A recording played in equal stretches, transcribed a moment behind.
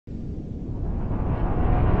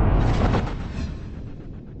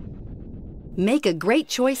Make a great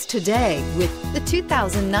choice today with the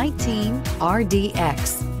 2019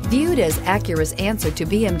 RDX. Viewed as Acura's answer to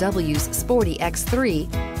BMW's sporty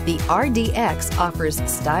X3, the RDX offers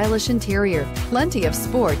stylish interior, plenty of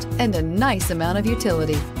sport, and a nice amount of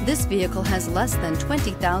utility. This vehicle has less than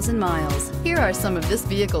 20,000 miles. Here are some of this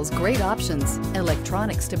vehicle's great options: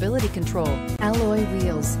 electronic stability control, alloy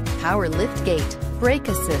wheels, power liftgate, brake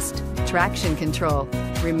assist, traction control,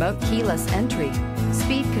 remote keyless entry,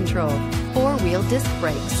 speed control, four-wheel disc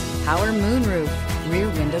brakes, power moonroof, rear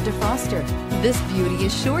window defroster. This beauty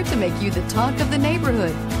is sure to make you the talk of the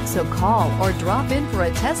neighborhood. So call or drop in for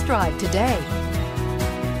a test drive today.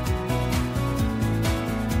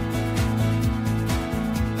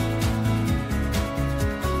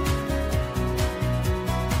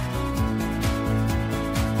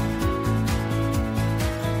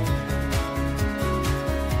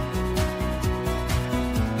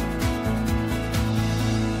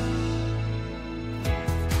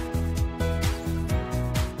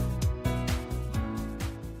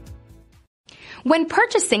 When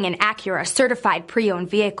purchasing an Acura certified pre-owned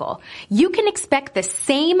vehicle, you can expect the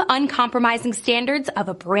same uncompromising standards of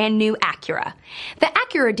a brand new Acura. The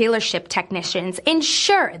Acura dealership technicians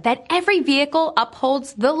ensure that every vehicle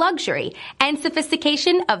upholds the luxury and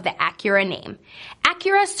sophistication of the Acura name.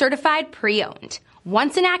 Acura certified pre-owned.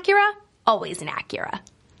 Once an Acura, always an Acura.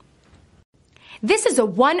 This is a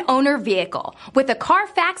one-owner vehicle with a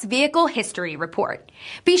Carfax Vehicle History Report.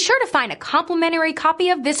 Be sure to find a complimentary copy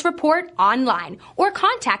of this report online or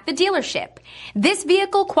contact the dealership. This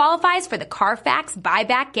vehicle qualifies for the Carfax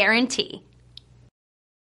Buyback Guarantee.